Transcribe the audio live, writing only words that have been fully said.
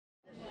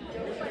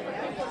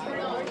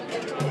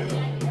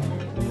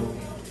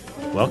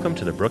Welcome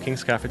to the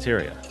Brookings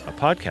Cafeteria, a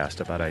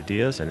podcast about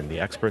ideas and the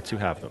experts who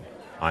have them.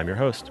 I'm your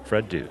host,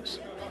 Fred Dews.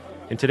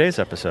 In today's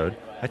episode,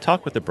 I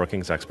talk with the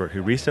Brookings expert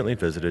who recently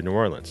visited New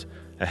Orleans,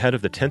 ahead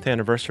of the 10th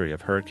anniversary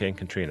of Hurricane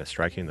Katrina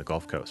striking the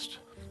Gulf Coast.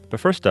 But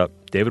first up,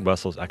 David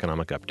Wessel's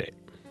Economic Update.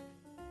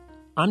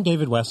 I'm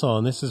David Wessel,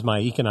 and this is my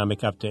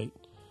Economic Update.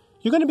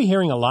 You're going to be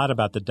hearing a lot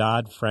about the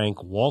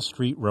Dodd-Frank Wall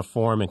Street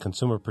Reform and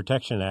Consumer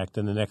Protection Act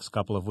in the next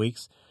couple of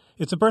weeks.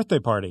 It's a birthday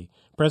party.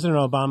 President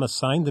Obama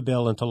signed the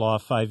bill into law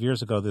 5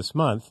 years ago this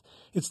month.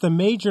 It's the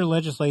major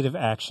legislative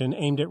action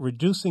aimed at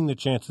reducing the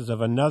chances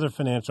of another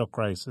financial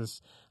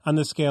crisis on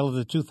the scale of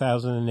the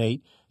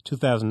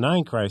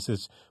 2008-2009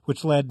 crisis,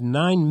 which led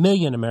 9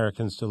 million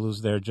Americans to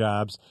lose their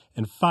jobs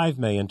and 5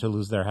 million to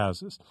lose their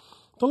houses.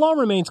 The law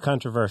remains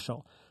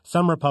controversial.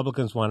 Some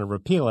Republicans want to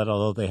repeal it,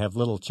 although they have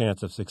little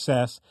chance of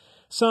success.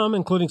 Some,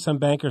 including some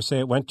bankers, say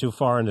it went too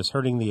far and is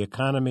hurting the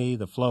economy,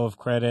 the flow of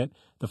credit,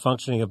 the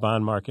functioning of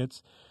bond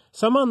markets.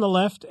 Some on the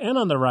left and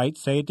on the right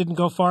say it didn't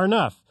go far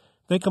enough.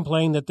 They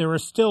complain that there are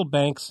still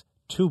banks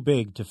too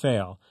big to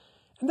fail.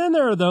 And then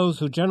there are those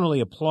who generally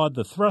applaud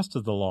the thrust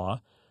of the law,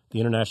 the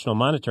International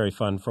Monetary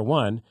Fund for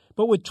one,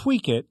 but would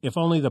tweak it if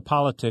only the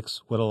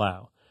politics would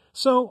allow.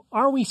 So,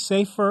 are we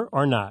safer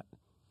or not?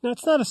 Now,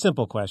 it's not a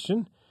simple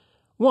question.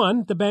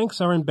 One, the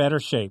banks are in better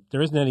shape.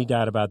 There isn't any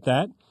doubt about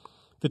that.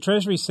 The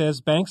Treasury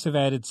says banks have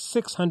added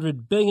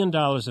 $600 billion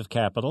of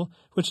capital,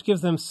 which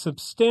gives them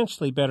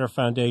substantially better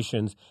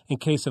foundations in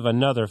case of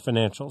another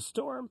financial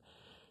storm.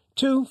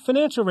 Two,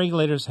 financial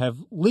regulators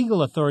have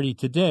legal authority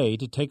today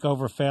to take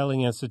over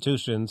failing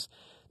institutions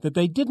that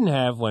they didn't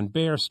have when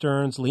Bear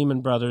Stearns,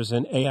 Lehman Brothers,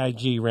 and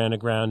AIG ran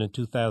aground in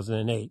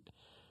 2008.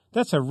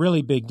 That's a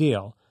really big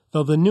deal,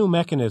 though the new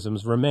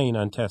mechanisms remain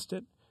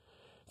untested.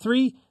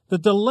 Three, the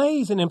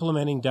delays in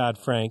implementing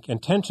Dodd-Frank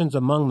and tensions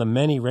among the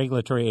many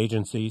regulatory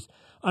agencies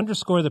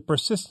underscore the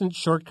persistent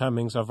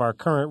shortcomings of our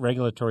current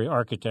regulatory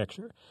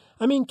architecture.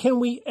 I mean, can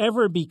we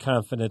ever be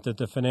confident that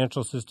the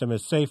financial system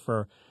is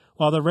safer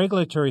while the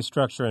regulatory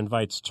structure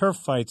invites turf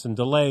fights and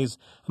delays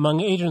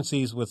among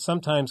agencies with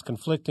sometimes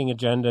conflicting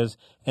agendas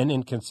and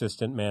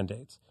inconsistent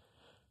mandates?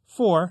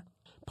 Four,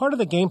 part of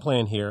the game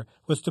plan here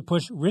was to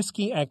push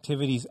risky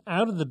activities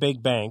out of the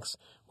big banks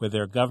with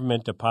their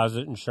government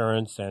deposit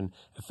insurance and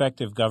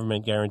effective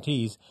government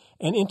guarantees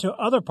and into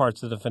other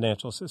parts of the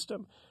financial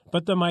system.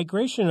 But the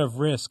migration of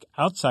risk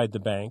outside the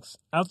banks,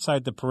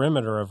 outside the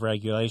perimeter of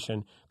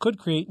regulation, could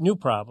create new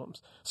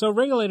problems. So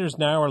regulators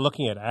now are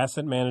looking at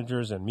asset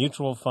managers and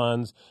mutual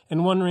funds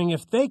and wondering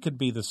if they could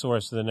be the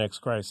source of the next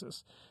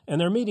crisis. And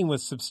they're meeting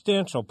with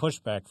substantial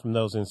pushback from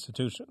those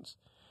institutions.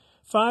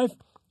 Five,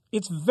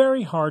 it's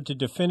very hard to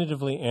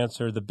definitively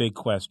answer the big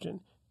question.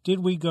 Did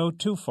we go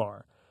too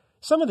far?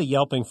 Some of the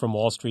yelping from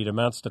Wall Street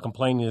amounts to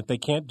complaining that they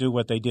can't do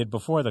what they did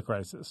before the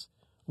crisis.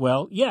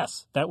 Well,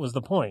 yes, that was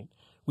the point.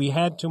 We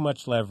had too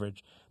much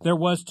leverage. There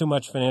was too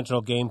much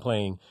financial game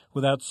playing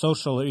without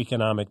social or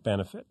economic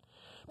benefit.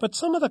 But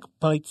some of the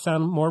complaints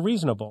sound more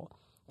reasonable.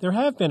 There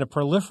have been a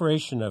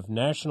proliferation of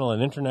national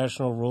and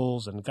international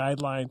rules and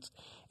guidelines,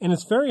 and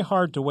it's very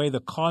hard to weigh the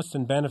costs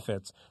and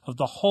benefits of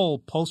the whole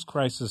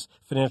post-crisis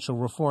financial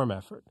reform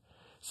effort.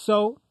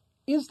 So,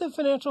 is the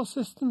financial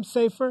system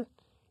safer?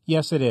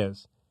 Yes, it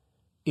is.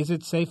 Is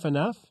it safe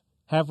enough?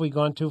 Have we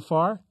gone too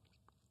far?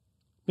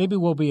 Maybe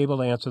we'll be able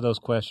to answer those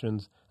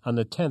questions on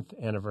the 10th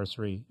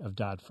anniversary of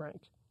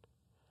Dodd-Frank.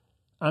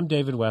 I'm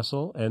David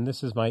Wessel, and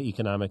this is my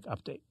Economic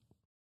Update.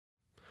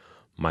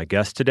 My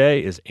guest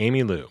today is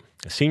Amy Liu,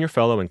 a senior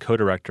fellow and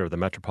co-director of the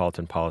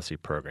Metropolitan Policy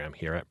Program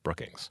here at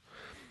Brookings.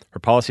 Her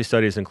policy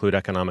studies include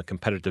economic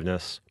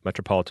competitiveness,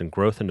 metropolitan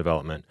growth and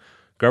development,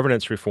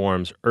 governance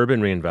reforms,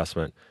 urban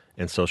reinvestment,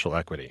 and social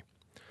equity.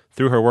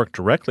 Through her work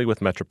directly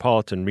with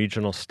metropolitan,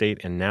 regional,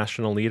 state, and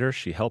national leaders,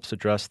 she helps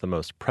address the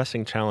most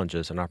pressing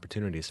challenges and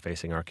opportunities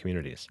facing our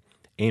communities.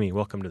 Amy,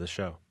 welcome to the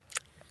show.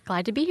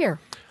 Glad to be here.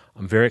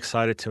 I'm very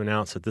excited to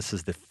announce that this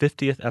is the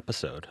 50th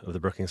episode of the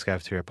Brookings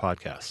Cafeteria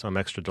podcast, so I'm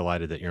extra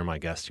delighted that you're my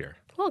guest here.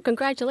 Well,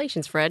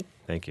 congratulations, Fred.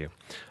 Thank you.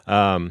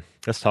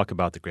 Let's talk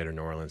about the greater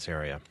New Orleans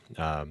area.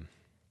 On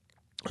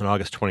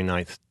August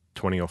 29th,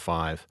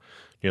 2005,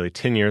 nearly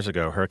 10 years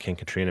ago, Hurricane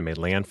Katrina made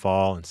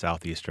landfall in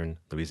southeastern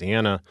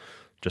Louisiana,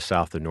 just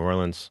south of New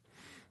Orleans.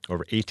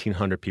 Over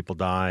 1,800 people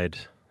died.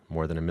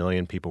 More than 1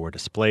 million people were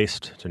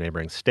displaced to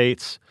neighboring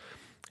states.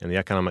 And the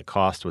economic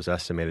cost was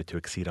estimated to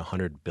exceed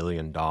 $100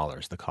 billion,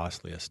 the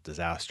costliest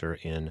disaster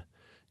in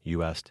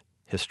U.S.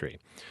 history.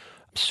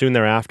 Soon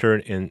thereafter,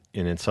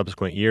 in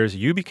subsequent years,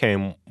 you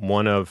became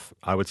one of,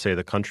 I would say,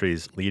 the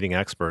country's leading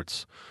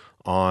experts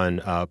on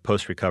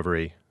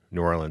post-recovery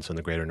New Orleans and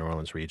the greater New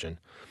Orleans region.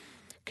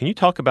 Can you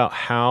talk about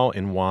how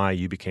and why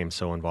you became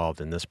so involved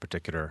in this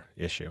particular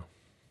issue?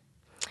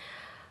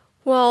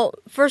 Well,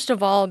 first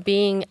of all,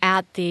 being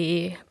at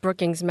the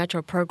Brookings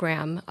Metro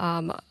program,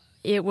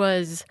 it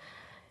was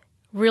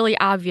really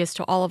obvious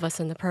to all of us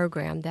in the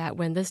program that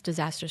when this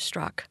disaster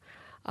struck,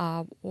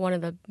 one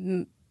of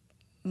the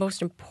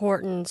most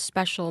important,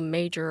 special,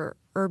 major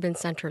urban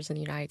centers in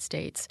the United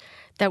States,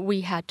 that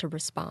we had to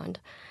respond.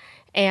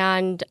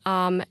 And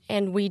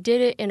we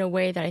did it in a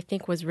way that I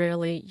think was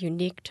really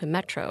unique to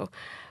Metro,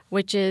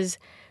 which is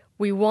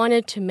we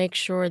wanted to make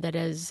sure that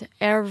as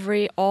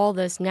all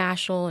this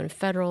national and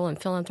federal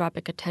and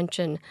philanthropic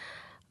attention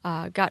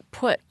got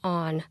put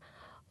on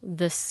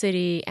the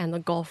city and the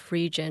Gulf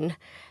region,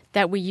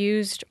 that we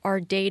used our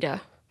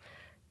data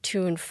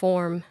to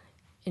inform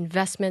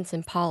investments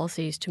and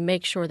policies to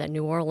make sure that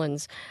New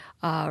Orleans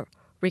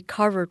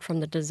recovered from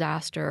the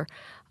disaster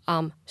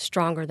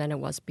stronger than it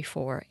was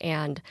before.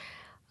 And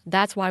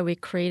that's why we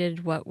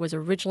created what was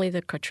originally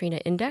the Katrina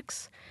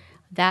Index.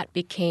 That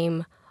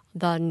became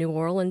the New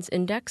Orleans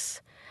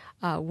Index.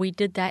 We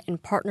did that in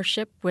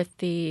partnership with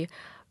the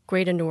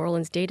Greater New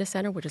Orleans Data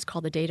Center, which is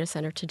called the Data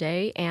Center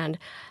today. And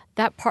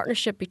that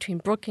partnership between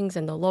Brookings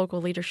and the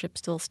local leadership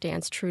still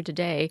stands true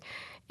today.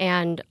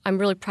 And I'm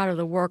really proud of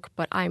the work,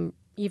 but I'm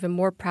even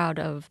more proud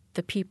of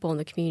the people and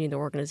the community and the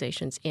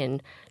organizations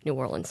in New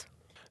Orleans.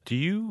 Do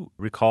you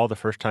recall the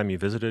first time you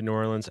visited New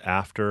Orleans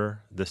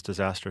after this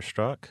disaster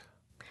struck?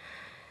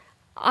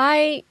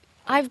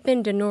 I've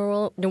been to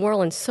New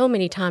Orleans so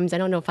many times, I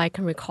don't know if I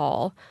can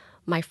recall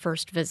my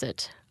first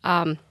visit.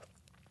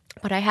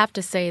 But I have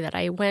to say that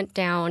I went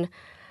down,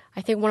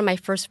 I think one of my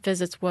first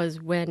visits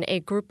was when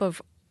a group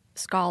of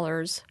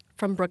scholars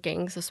from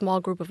Brookings, a small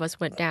group of us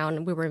went down,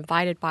 and we were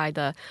invited by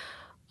the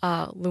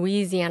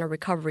Louisiana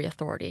Recovery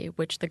Authority,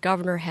 which the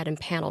governor had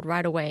impaneled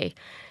right away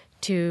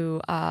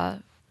to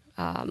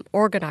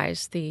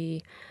organize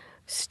the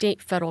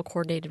state-federal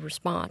coordinated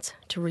response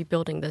to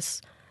rebuilding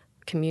this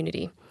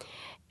community.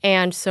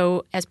 And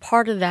so as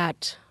part of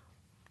that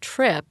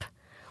trip,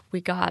 we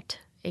got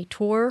a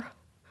tour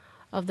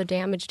of the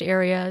damaged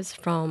areas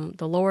from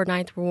the lower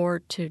Ninth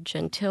Ward to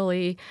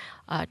Gentilly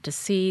to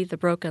see the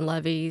broken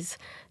levees,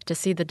 to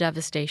see the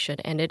devastation.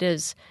 And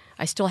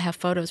I still have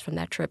photos from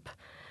that trip,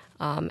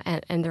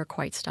 and they're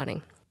quite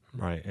stunning.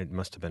 Right. It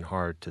must have been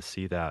hard to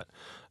see that.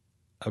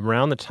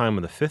 Around the time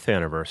of the 5th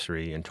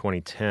anniversary in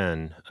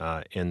 2010,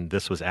 and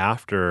this was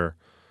after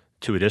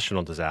two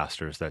additional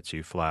disasters that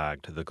you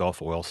flagged, the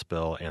Gulf oil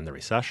spill and the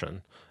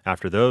recession.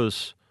 After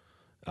those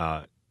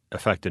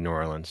affected New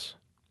Orleans,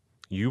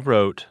 you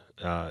wrote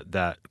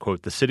that,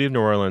 quote, "The city of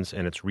New Orleans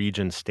and its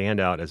region stand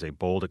out as a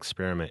bold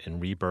experiment in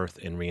rebirth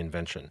and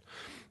reinvention."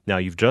 Now,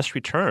 you've just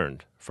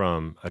returned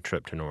from a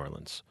trip to New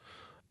Orleans.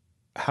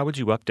 How would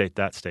you update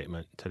that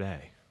statement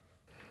today?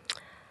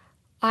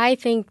 I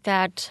think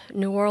that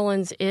New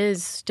Orleans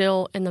is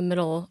still in the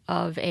middle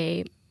of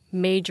a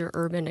major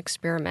urban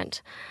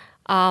experiment.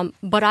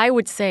 But I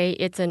would say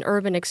it's an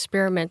urban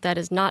experiment that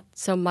is not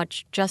so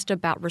much just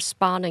about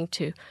responding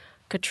to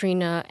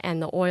Katrina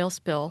and the oil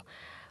spill,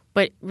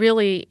 but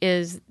really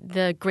is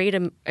the great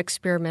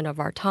experiment of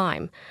our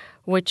time,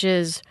 which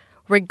is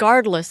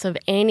regardless of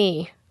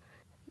any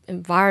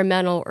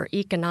environmental or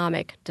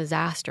economic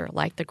disaster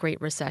like the Great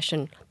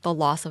Recession, the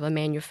loss of a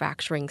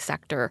manufacturing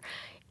sector,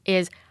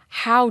 is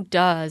how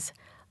does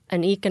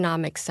an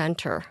economic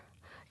center,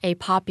 a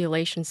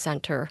population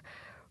center,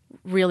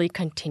 really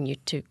continue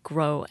to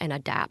grow and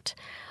adapt?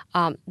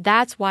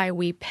 That's why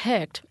we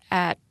picked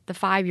at the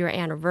 5-year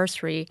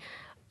anniversary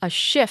a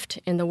shift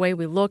in the way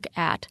we look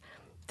at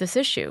this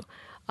issue.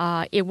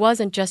 It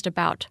wasn't just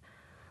about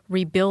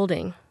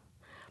rebuilding,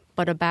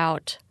 but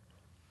about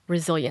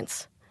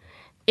resilience.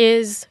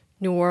 Is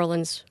New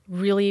Orleans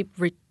really,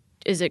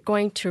 is it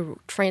going to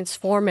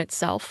transform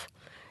itself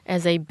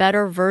as a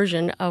better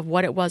version of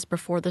what it was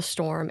before the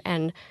storm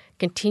and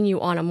continue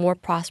on a more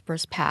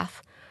prosperous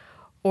path?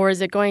 Or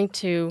is it going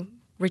to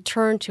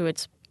return to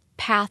its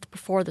path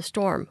before the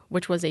storm,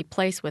 which was a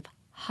place with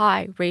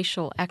high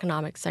racial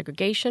economic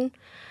segregation,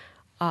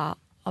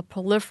 a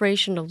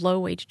proliferation of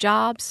low-wage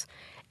jobs,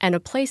 and a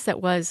place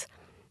that was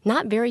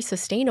not very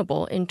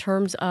sustainable in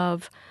terms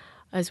of,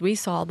 as we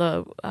saw,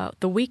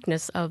 the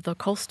weakness of the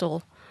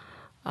coastal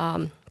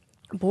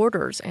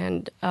borders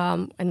and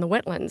the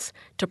wetlands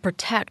to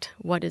protect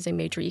what is a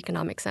major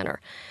economic center.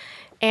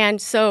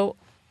 And so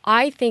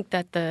I think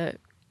that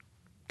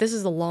this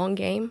is a long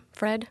game,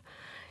 Fred,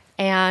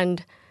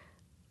 and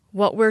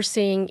what we're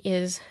seeing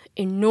is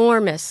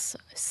enormous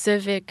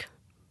civic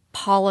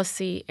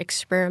policy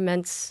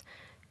experiments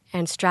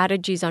and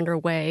strategies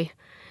underway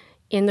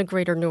in the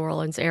greater New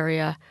Orleans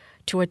area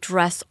to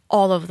address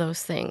all of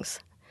those things,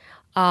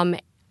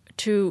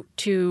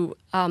 to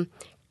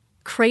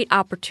create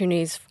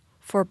opportunities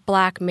for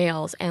Black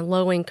males and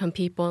low-income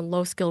people and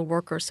low-skilled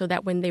workers so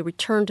that when they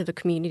return to the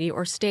community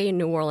or stay in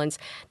New Orleans,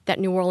 that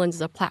New Orleans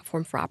is a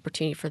platform for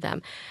opportunity for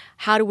them.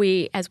 How do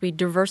we, as we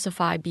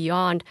diversify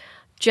beyond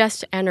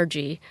just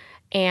energy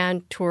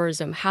and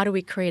tourism, how do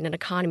we create an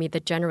economy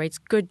that generates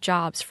good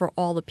jobs for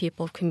all the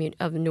people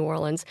of New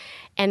Orleans?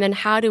 And then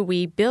how do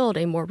we build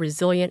a more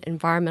resilient,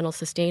 environmental,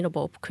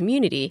 sustainable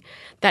community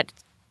that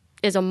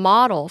is a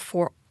model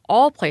for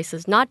all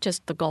places, not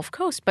just the Gulf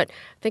Coast, but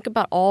think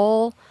about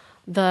all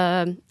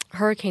the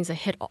hurricanes that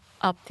hit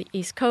up the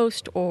East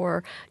Coast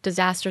or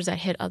disasters that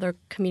hit other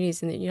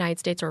communities in the United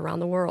States or around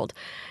the world.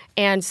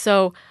 And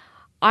so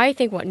I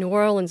think what New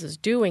Orleans is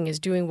doing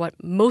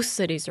what most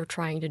cities are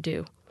trying to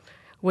do,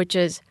 which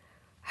is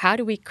how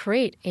do we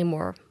create a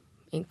more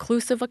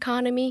inclusive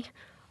economy,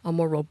 a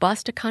more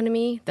robust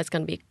economy that's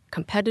going to be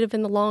competitive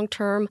in the long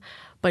term,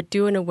 but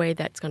do in a way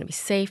that's going to be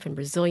safe and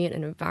resilient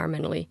and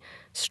environmentally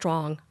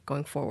strong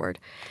going forward.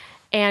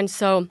 And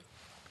so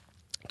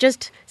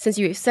just since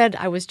you said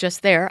I was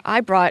just there,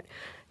 I brought,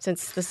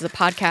 since this is a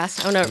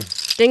podcast, I want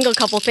to dingle a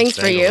couple things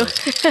for you.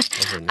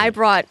 I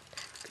brought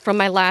from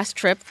my last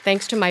trip,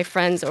 thanks to my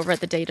friends over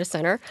at the data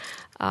center,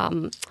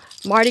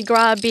 Mardi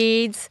Gras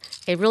beads,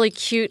 a really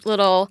cute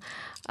little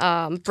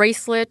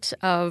bracelet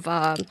of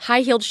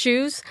high-heeled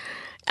shoes.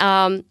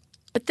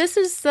 But this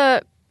is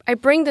I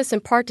bring this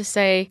in part to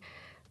say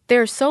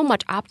there's so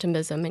much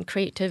optimism and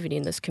creativity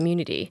in this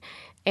community.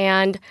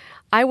 And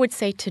I would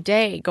say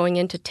today, going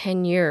into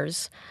 10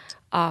 years,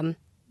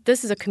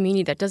 this is a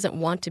community that doesn't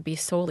want to be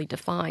solely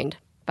defined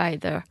by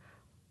the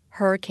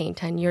hurricane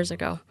 10 years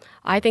ago.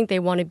 I think they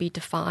want to be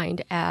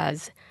defined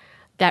as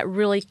that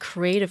really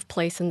creative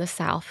place in the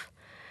South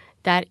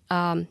that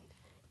can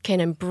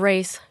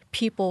embrace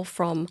people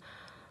from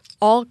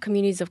all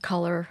communities of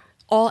color,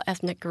 all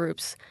ethnic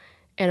groups,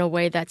 in a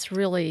way that's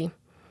really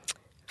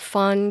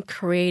fun,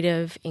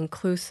 creative,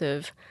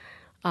 inclusive,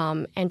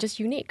 and just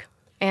unique.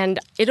 And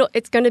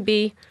it's going to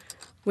be,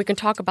 we can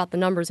talk about the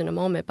numbers in a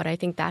moment, but I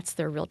think that's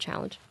their real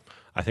challenge.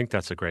 I think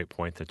that's a great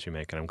point that you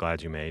make, and I'm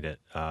glad you made it.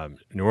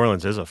 New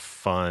Orleans is a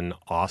fun,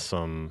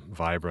 awesome,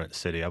 vibrant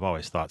city. I've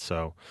always thought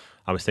so.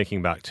 I was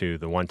thinking back to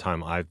the one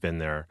time I've been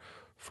there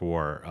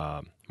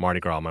for Mardi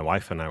Gras. My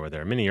wife and I were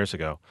there many years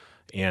ago,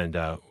 and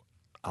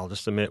I'll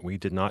just admit we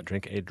did not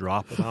drink a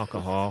drop of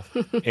alcohol.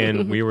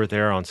 And we were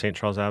there on St.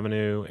 Charles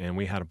Avenue, and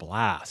we had a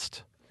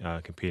blast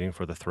competing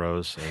for the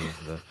throws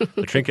and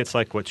the trinkets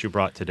like what you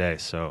brought today.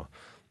 So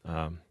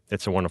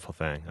it's a wonderful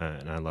thing,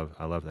 and I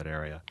love that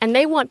area. And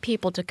they want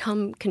people to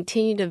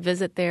continue to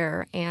visit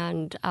there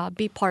and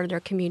be part of their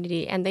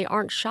community. And they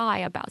aren't shy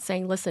about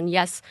saying, listen,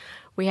 yes,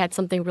 we had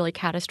something really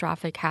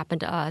catastrophic happen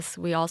to us.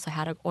 We also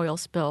had an oil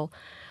spill.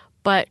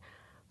 But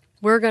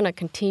we're going to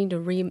continue to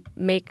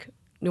remake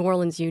New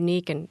Orleans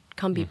unique and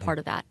come be part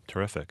of that.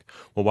 Terrific.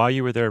 Well, while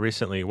you were there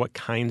recently, what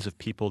kinds of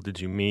people did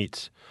you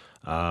meet?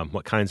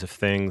 What kinds of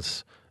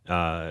things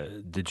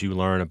did you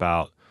learn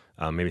about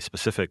maybe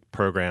specific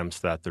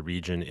programs that the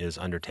region is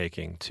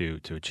undertaking to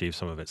achieve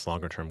some of its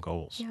longer-term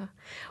goals? Yeah.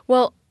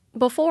 Well,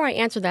 before I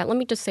answer that, let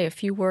me just say a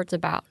few words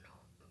about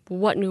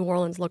what New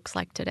Orleans looks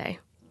like today,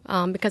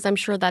 because I'm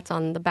sure that's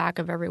on the back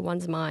of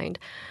everyone's mind.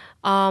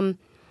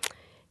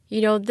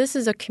 This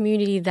is a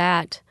community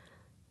that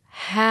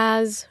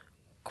has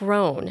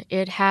grown.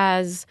 It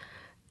has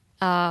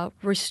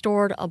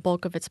restored a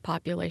bulk of its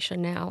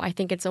population now. I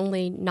think it's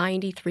only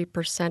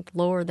 93%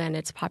 lower than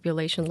its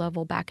population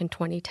level back in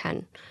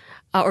 2010.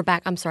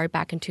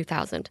 Back in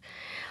 2000.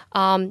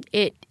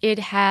 It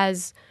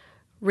has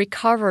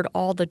recovered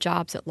all the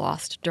jobs it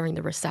lost during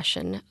the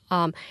recession.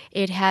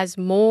 It has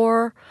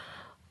more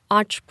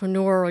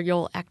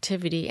entrepreneurial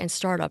activity and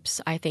startups,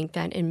 I think,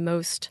 than in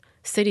most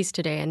cities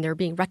today, and they're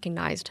being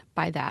recognized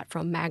by that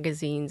from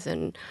magazines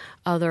and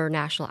other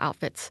national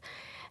outfits.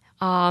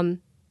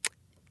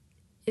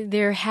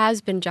 There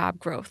has been job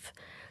growth.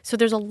 So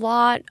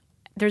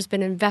there's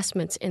been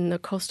investments in the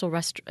coastal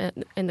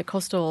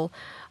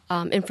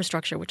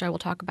infrastructure, which I will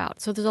talk about.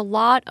 So there's a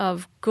lot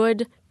of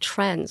good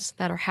trends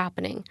that are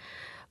happening.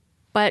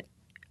 But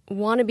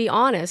want to be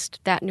honest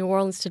that New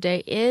Orleans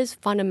today is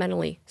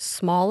fundamentally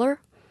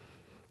smaller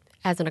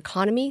as an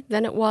economy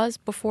than it was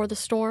before the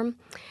storm,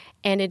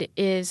 and it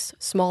is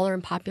smaller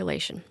in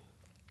population.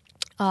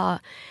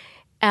 The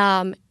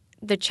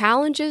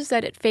challenges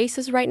that it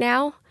faces right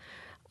now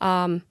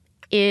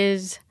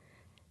is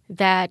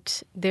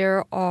that there's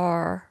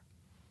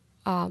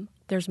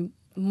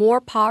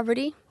more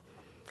poverty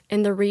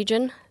in the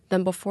region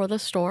than before the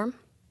storm.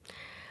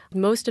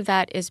 Most of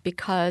that is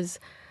because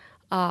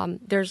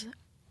there's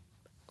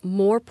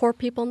more poor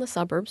people in the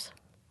suburbs,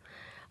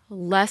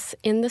 less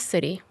in the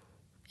city,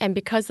 and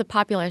because the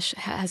population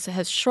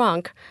has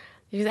shrunk,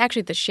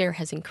 actually the share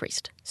has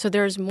increased. So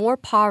there's more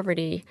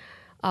poverty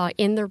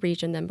in the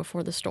region than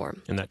before the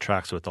storm. And that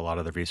tracks with a lot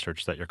of the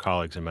research that your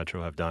colleagues in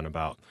Metro have done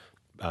about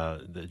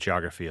the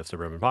geography of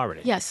suburban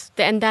poverty. Yes,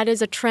 and that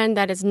is a trend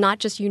that is not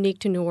just unique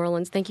to New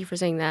Orleans, thank you for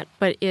saying that,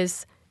 but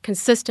is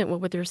consistent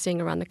with what they're seeing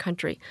around the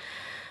country.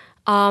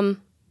 And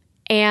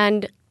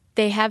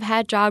they have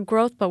had job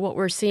growth, but what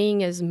we're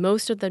seeing is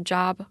most of the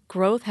job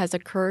growth has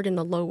occurred in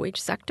the low-wage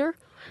sector,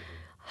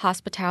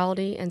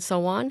 hospitality, and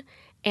so on.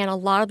 And a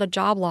lot of the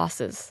job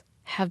losses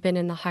have been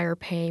in the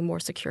higher-paying, more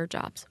secure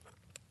jobs.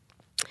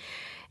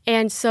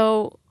 And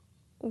so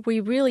we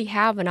really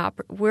have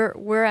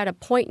we're at a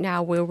point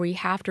now where we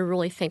have to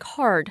really think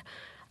hard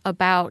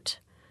about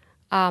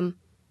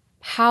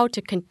how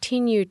to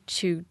continue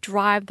to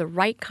drive the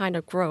right kind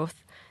of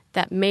growth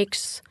that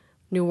makes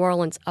New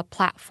Orleans a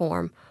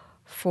platform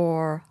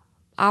for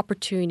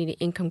opportunity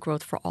and income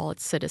growth for all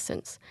its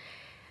citizens.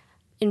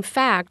 In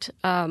fact,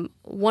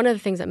 one of the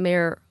things that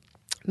Mayor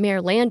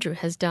Landrieu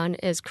has done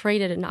is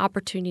created an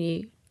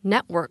opportunity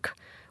network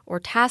or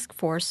task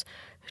force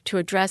to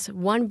address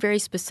one very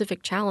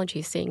specific challenge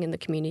he's seeing in the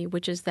community,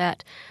 which is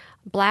that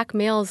Black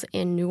males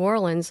in New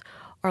Orleans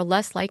are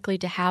less likely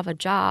to have a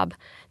job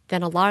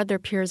than a lot of their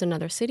peers in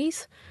other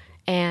cities,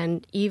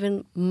 and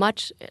even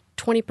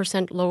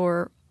 20%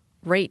 lower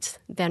rates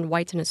than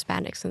whites and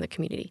Hispanics in the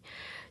community.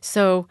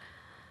 So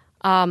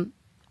that's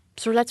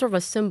sort of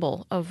a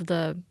symbol of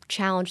the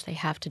challenge they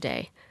have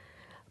today.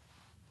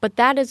 But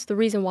that is the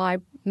reason why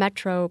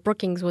Metro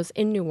Brookings was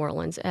in New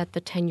Orleans at the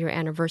 10-year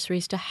anniversary,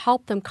 is to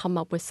help them come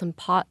up with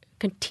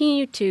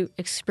continue to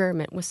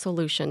experiment with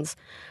solutions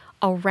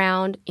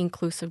around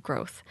inclusive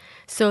growth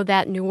so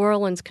that New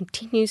Orleans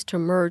continues to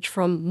emerge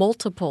from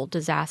multiple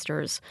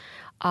disasters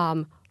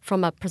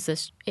from a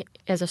position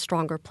as a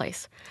stronger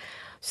place.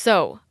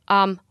 So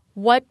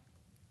what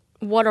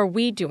are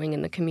we doing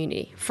in the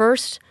community?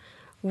 First,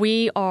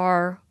 we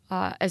are,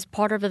 as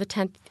part of the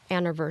 10th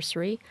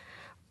anniversary,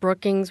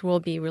 Brookings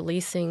will be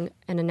releasing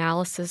an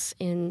analysis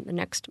in the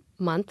next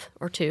month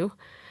or two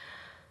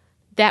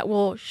that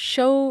will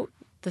show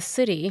the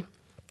city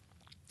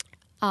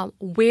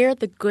where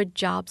the good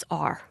jobs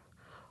are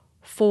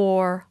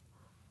for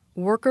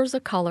workers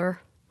of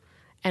color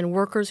and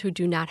workers who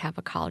do not have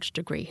a college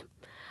degree.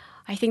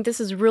 I think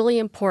this is really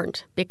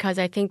important because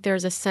I think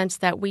there's a sense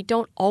that we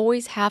don't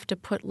always have to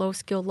put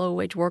low-skilled,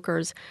 low-wage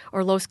workers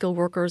or low-skilled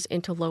workers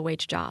into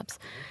low-wage jobs.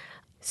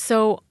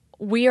 So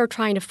we are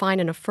trying to find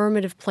an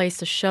affirmative place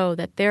to show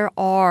that there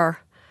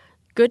are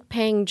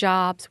good-paying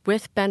jobs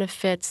with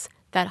benefits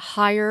that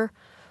hire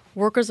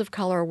workers of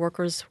color or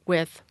workers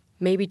with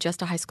maybe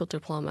just a high school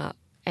diploma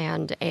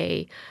and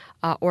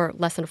or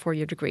less than a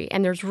 4-year degree.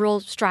 And there's real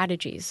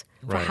strategies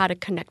for how to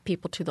connect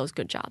people to those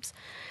good jobs.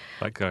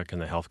 Like in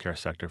the healthcare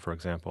sector, for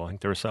example. I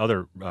think there was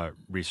other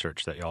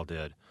research that y'all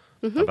did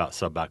about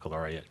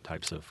sub-baccalaureate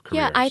types of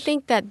careers. Yeah, I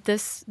think that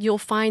you'll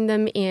find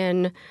them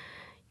in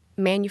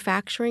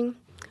manufacturing.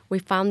 We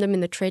found them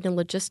in the trade and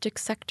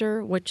logistics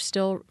sector, which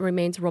still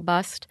remains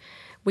robust.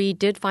 We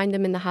did find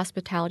them in the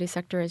hospitality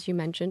sector, as you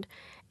mentioned.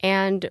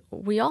 And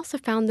we also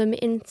found them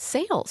in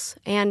sales.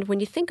 And when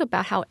you think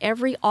about how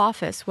every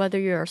office, whether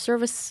you're a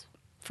service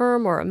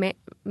firm or a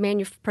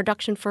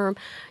production firm,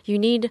 you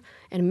need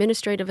an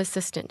administrative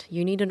assistant,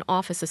 you need an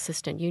office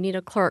assistant, you need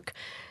a clerk.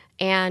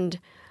 And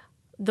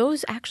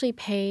those actually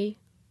pay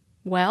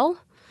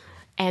well,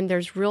 and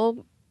there's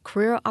real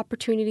career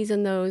opportunities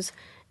in those.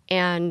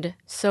 And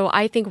so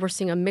I think we're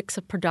seeing a mix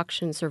of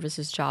production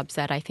services jobs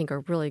that I think are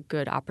really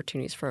good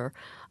opportunities for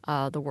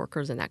the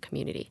workers in that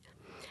community.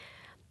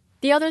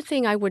 The other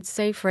thing I would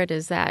say, Fred,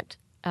 is that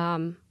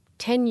 10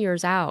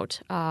 years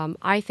out,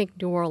 I think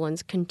New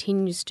Orleans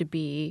continues to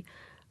be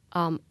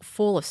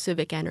full of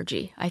civic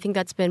energy. I think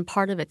that's been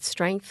part of its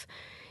strength.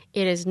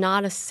 It is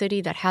not a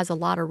city that has a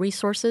lot of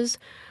resources.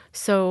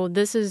 So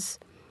this is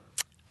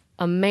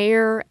a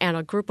mayor and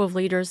a group of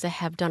leaders that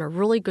have done a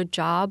really good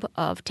job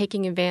of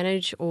taking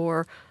advantage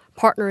or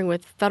partnering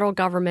with federal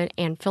government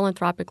and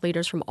philanthropic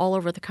leaders from all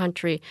over the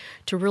country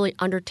to really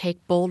undertake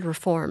bold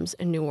reforms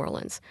in New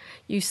Orleans.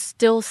 You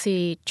still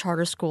see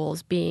charter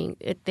schools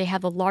they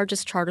have the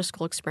largest charter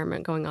school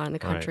experiment going on in the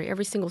country. Right.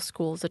 Every single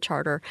school is a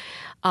charter.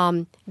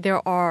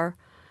 There are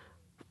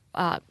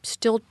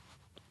still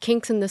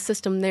kinks in the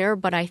system there,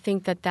 but I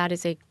think that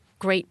is a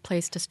great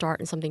place to start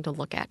and something to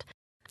look at.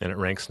 And it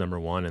ranks number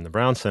one in the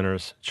Brown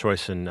Center's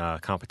Choice and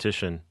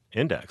Competition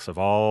Index of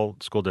all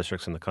school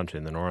districts in the country.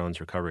 And the New Orleans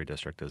Recovery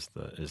District is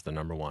the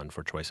number one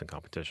for choice and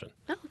competition.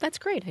 Oh, that's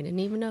great. I didn't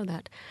even know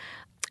that.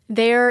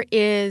 There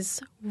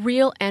is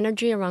real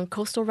energy around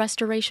coastal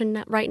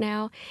restoration right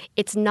now.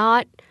 It's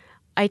not,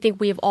 I think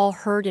we have all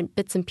heard in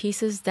bits and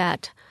pieces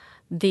that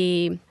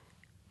the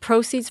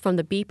proceeds from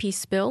the BP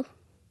spill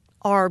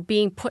are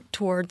being put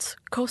towards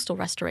coastal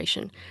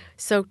restoration.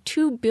 So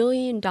 $2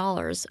 billion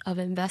of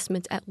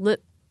investments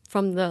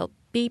from the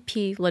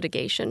BP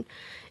litigation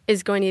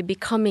is going to be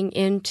coming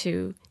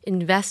into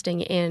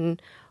investing in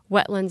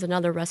wetlands and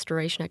other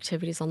restoration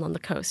activities along the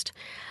coast.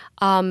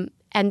 And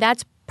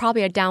that's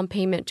probably a down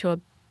payment to a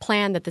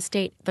plan that the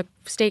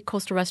State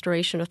Coastal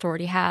Restoration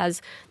Authority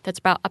has that's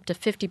about up to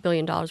 $50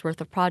 billion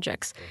worth of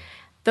projects.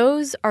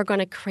 Those are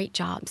going to create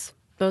jobs.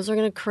 Those are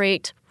going to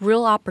create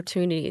real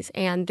opportunities.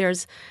 And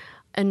there's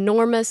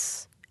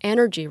enormous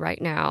energy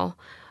right now,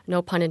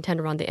 no pun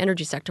intended, around the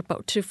energy sector,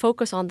 but to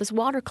focus on this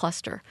water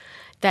cluster,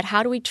 that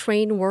how do we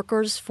train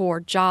workers for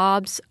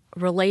jobs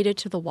related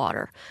to the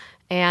water,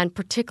 and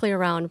particularly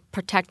around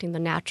protecting the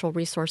natural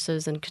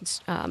resources and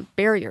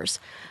barriers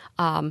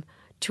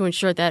to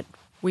ensure that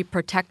we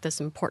protect this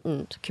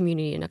important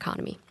community and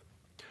economy.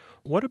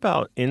 What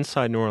about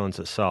inside New Orleans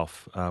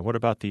itself? What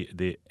about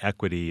the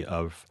equity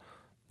of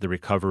the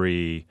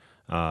recovery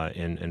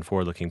and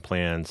forward-looking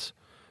plans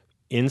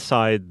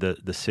inside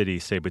the city,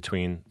 say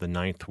between the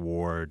Ninth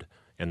Ward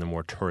and the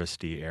more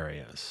touristy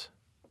areas?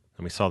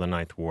 And we saw the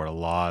Ninth Ward, a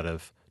lot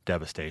of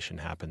devastation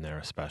happened there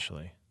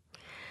especially.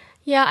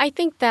 Yeah, I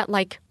think that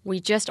like we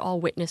just all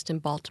witnessed in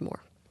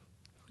Baltimore,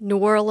 New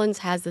Orleans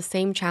has the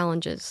same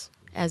challenges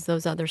as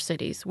those other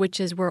cities, which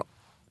is where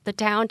the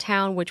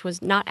downtown, which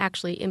was not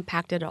actually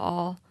impacted at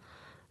all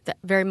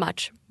very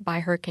much by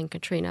Hurricane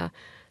Katrina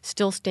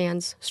still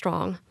stands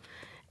strong.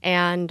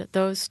 And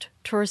those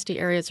touristy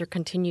areas are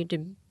continued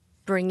to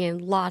bring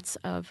in lots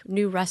of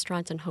new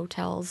restaurants and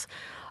hotels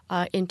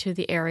into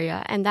the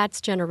area. And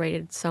that's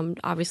generated some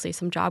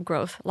job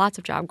growth, lots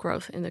of job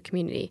growth in the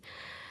community.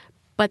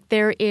 But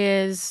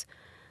the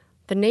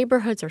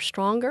neighborhoods are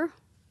stronger,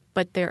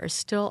 but there are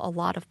still a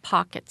lot of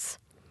pockets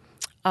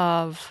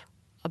of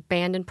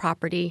abandoned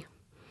property,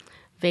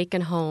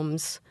 vacant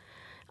homes.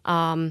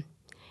 And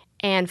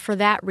for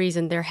that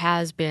reason, there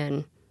has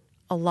been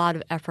a lot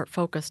of effort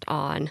focused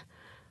on,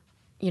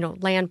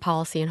 land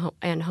policy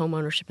and home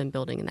ownership and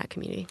building in that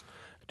community.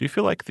 Do you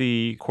feel like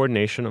the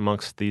coordination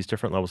amongst these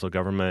different levels of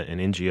government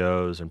and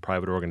NGOs and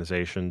private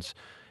organizations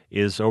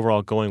is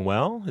overall going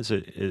well?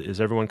 Is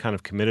everyone kind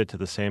of committed to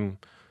the same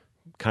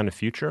kind of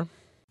future?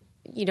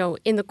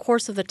 In the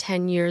course of the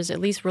 10 years, at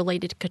least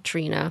related to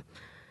Katrina,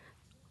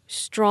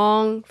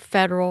 strong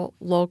federal,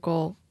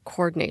 local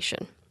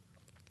coordination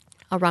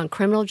around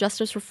criminal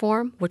justice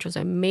reform, which was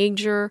a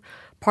major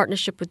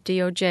partnership with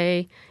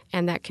DOJ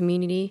and that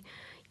community,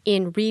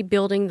 in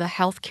rebuilding the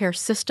healthcare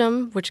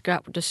system, which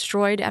got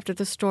destroyed after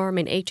the storm,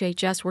 and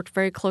HHS worked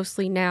very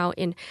closely now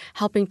in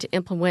helping to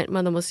implement one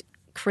of the most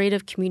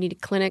creative community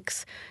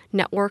clinics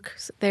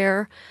networks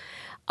there.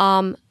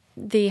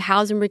 The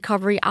housing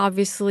recovery,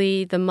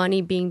 obviously, the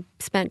money being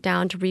spent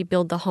down to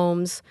rebuild the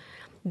homes.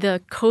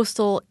 The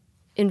coastal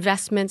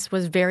investments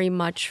was very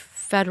much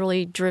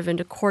federally driven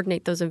to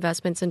coordinate those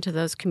investments into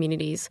those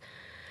communities.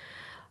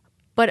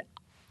 But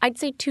I'd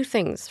say two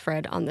things,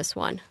 Fred, on this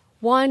one.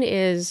 One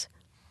is,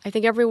 I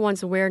think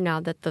everyone's aware now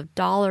that the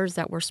dollars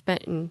that were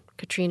spent in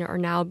Katrina are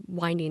now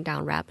winding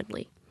down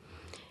rapidly.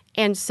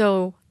 And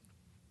so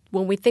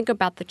when we think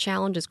about the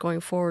challenges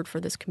going forward for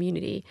this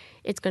community,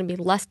 it's going to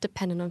be less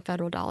dependent on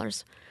federal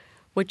dollars,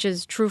 which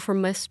is true for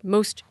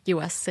most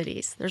U.S.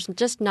 cities. There's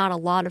just not a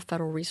lot of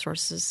federal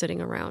resources sitting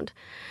around.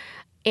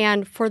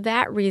 And for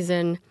that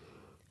reason,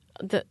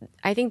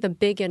 I think the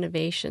big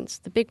innovations,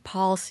 the big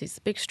policies,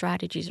 the big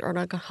strategies are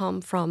going to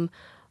come from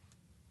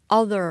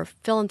other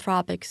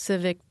philanthropic,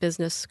 civic,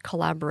 business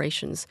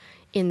collaborations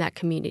in that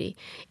community.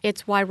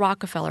 It's why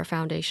Rockefeller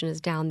Foundation is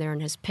down there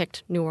and has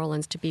picked New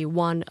Orleans to be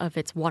one of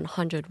its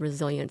 100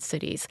 resilient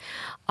cities.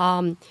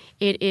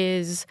 It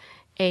is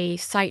a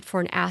site for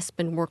an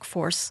Aspen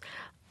workforce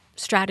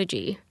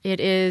strategy.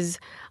 It is,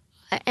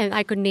 and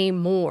I could name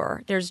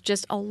more. There's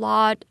just a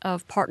lot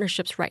of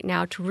partnerships right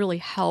now to really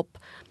help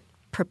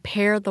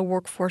prepare the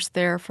workforce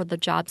there for the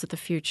jobs of the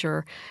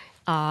future,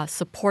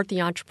 support the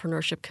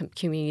entrepreneurship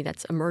community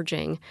that's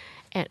emerging,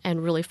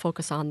 and really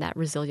focus on that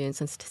resilience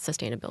and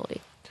sustainability.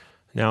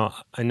 Now,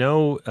 I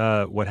know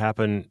what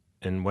happened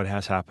and what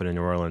has happened in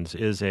New Orleans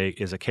is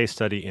a case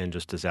study in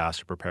just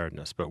disaster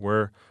preparedness, but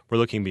we're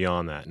looking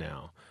beyond that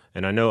now.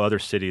 And I know other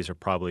cities are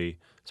probably,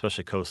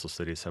 especially coastal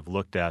cities, have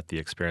looked at the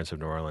experience of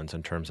New Orleans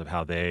in terms of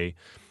how they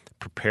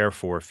prepare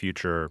for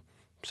future,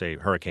 say,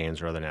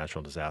 hurricanes or other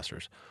natural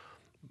disasters.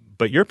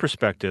 But your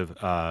perspective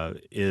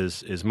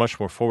is much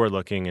more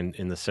forward-looking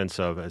in the sense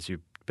of, as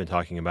you've been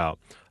talking about,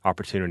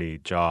 opportunity,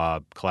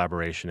 job,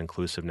 collaboration,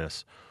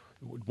 inclusiveness.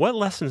 What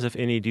lessons, if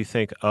any, do you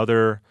think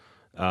other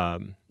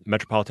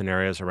metropolitan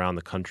areas around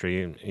the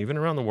country, and even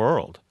around the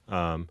world,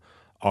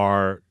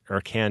 are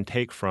or can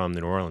take from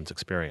the New Orleans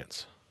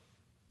experience?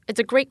 It's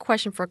a great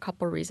question for a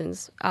couple of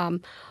reasons.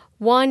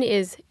 One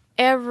is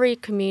every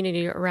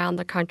community around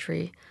the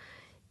country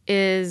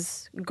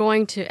is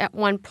going to, at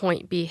one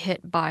point, be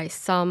hit by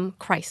some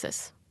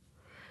crisis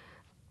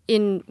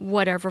in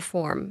whatever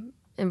form,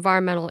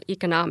 environmental,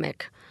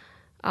 economic,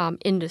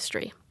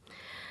 industry.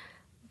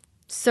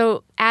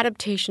 So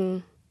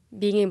adaptation,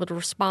 being able to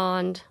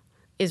respond,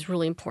 is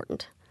really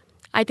important.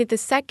 I think the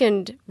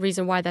second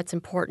reason why that's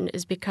important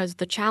is because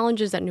the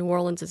challenges that New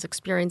Orleans is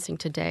experiencing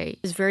today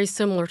is very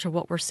similar to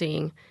what we're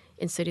seeing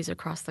in cities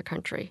across the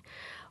country.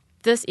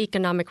 This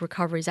economic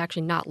recovery is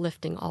actually not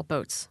lifting all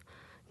boats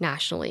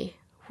nationally.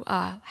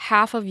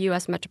 Half of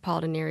U.S.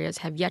 metropolitan areas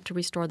have yet to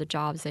restore the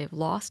jobs they've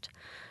lost.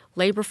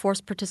 Labor force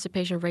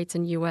participation rates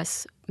in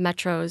U.S.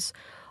 metros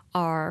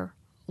are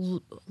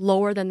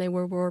lower than they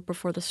were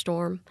before the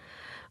storm,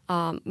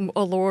 or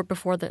lower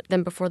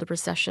than before the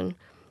recession.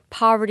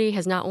 Poverty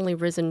has not only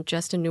risen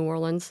just in New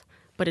Orleans,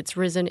 but it's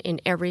risen in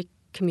every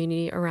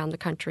community around the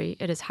country.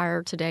 It is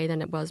higher today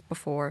than it was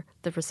before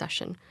the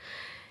recession.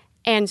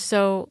 And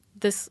so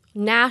this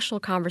national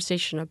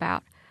conversation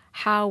about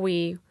how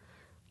we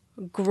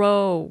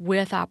grow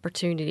with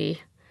opportunity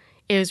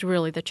is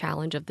really the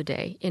challenge of the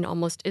day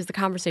is the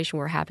conversation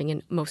we're having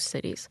in most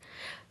cities.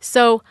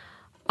 So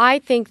I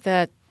think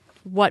that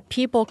what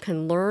people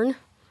can learn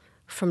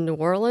from New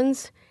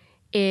Orleans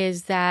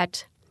is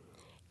that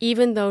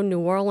even though New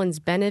Orleans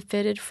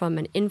benefited from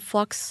an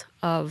influx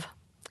of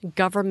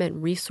government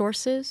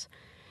resources,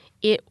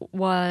 it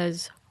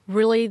was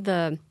really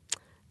the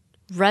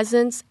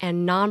residents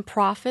and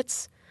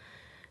nonprofits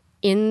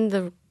in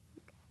the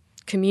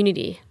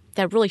community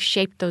that really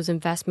shaped those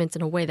investments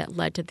in a way that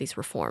led to these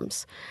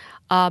reforms.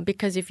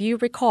 Because if you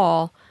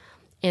recall,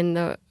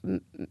 in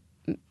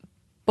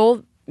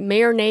both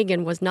Mayor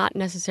Nagin was not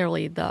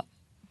necessarily the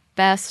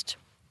best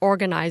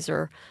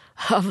organizer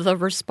of the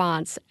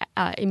response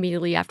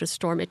immediately after the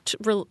storm. It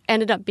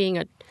ended up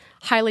being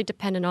highly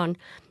dependent on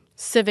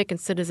civic and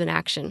citizen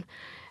action.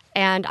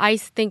 And I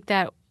think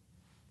that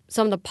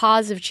some of the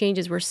positive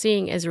changes we're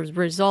seeing is a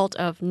result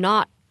of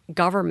not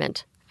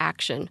government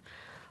action,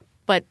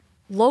 but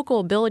local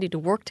ability to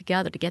work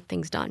together to get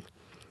things done.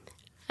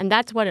 And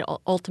that's what it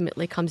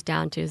ultimately comes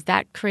down to, is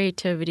that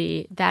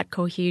creativity, that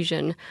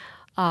cohesion,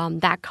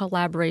 that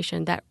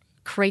collaboration that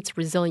creates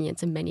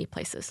resilience in many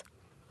places.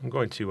 I'm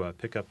going to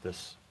pick up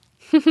this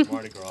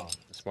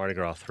Mardi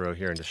Gras throw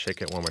here and just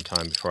shake it one more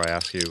time before I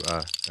ask you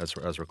as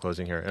we're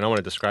closing here. And I want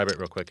to describe it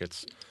real quick.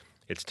 It's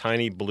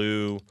tiny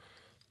blue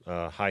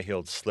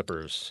high-heeled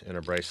slippers in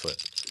a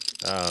bracelet.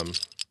 And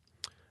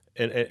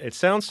it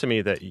sounds to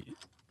me that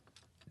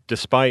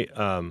despite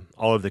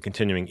all of the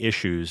continuing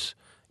issues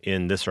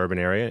in this urban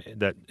area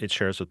that it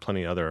shares with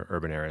plenty of other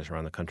urban areas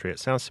around the country, it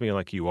sounds to me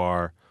like you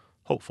are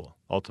hopeful,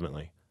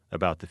 ultimately,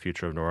 about the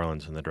future of New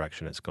Orleans and the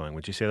direction it's going.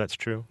 Would you say that's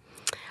true?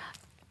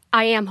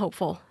 I am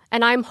hopeful.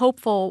 And I'm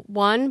hopeful,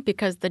 one,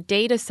 because the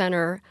data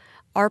center,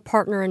 our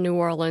partner in New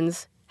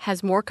Orleans,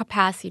 has more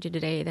capacity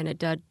today than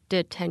it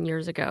did 10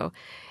 years ago.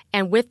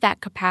 And with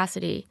that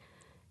capacity,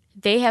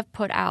 they have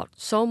put out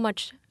so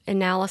much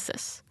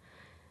analysis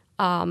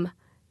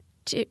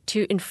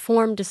to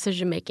inform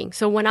decision-making.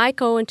 So when I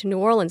go into New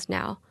Orleans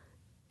now,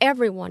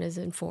 everyone is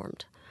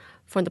informed.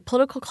 From the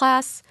political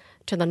class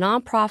to the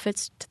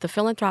nonprofits to the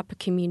philanthropic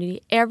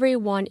community,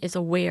 everyone is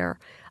aware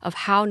of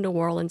how New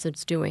Orleans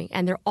is doing.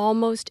 And there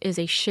almost is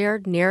a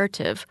shared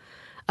narrative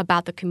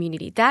about the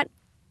community. That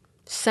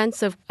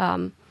sense of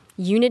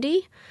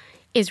unity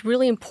is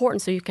really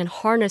important so you can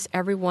harness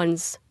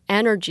everyone's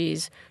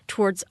energies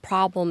towards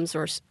problems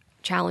or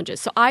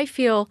challenges. So I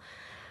feel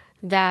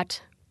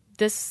that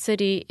this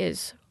city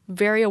is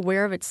very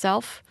aware of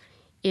itself.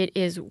 It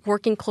is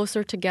working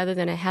closer together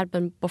than it had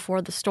been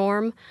before the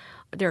storm.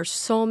 There are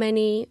so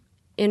many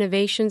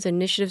innovations,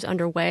 initiatives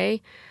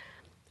underway.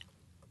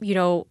 You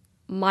know,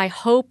 my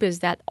hope is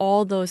that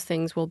all those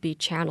things will be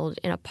channeled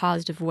in a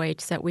positive way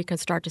so that we can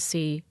start to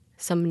see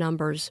some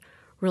numbers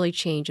really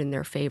change in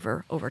their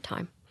favor over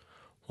time.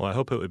 Well, I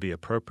hope it would be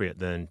appropriate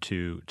then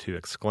to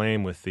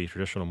exclaim with the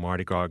traditional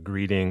Mardi Gras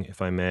greeting,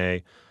 if I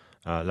may,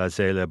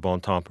 Laissez le bon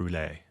temps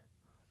brûler.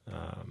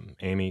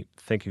 Amy,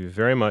 thank you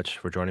very much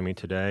for joining me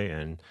today.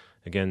 And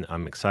again,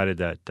 I'm excited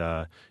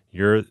that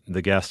you're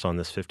the guest on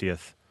this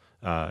 50th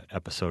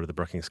episode of the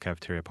Brookings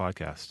Cafeteria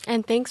podcast.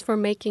 And thanks for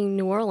making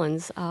New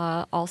Orleans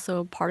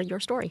also part of your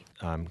story.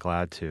 I'm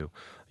glad to.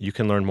 You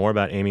can learn more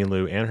about Amy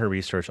Liu and her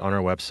research on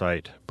our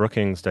website,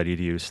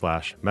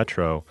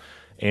 brookings.edu/metro.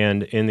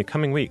 And in the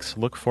coming weeks,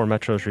 look for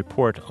Metro's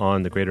report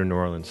on the greater New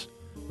Orleans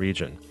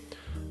region.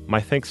 My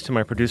thanks to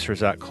my producer,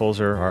 Zach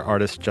Colzer, our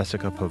artist,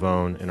 Jessica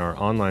Pavone, and our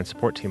online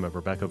support team of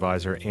Rebecca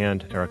Visor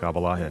and Eric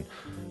Abalahin.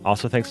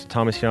 Also thanks to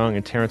Thomas Young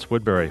and Terrence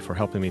Woodbury for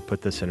helping me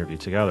put this interview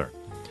together.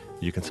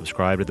 You can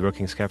subscribe to the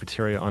Brookings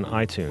Cafeteria on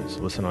iTunes,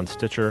 listen on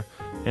Stitcher,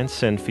 and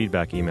send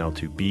feedback email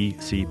to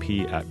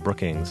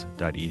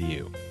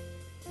bcp@brookings.edu.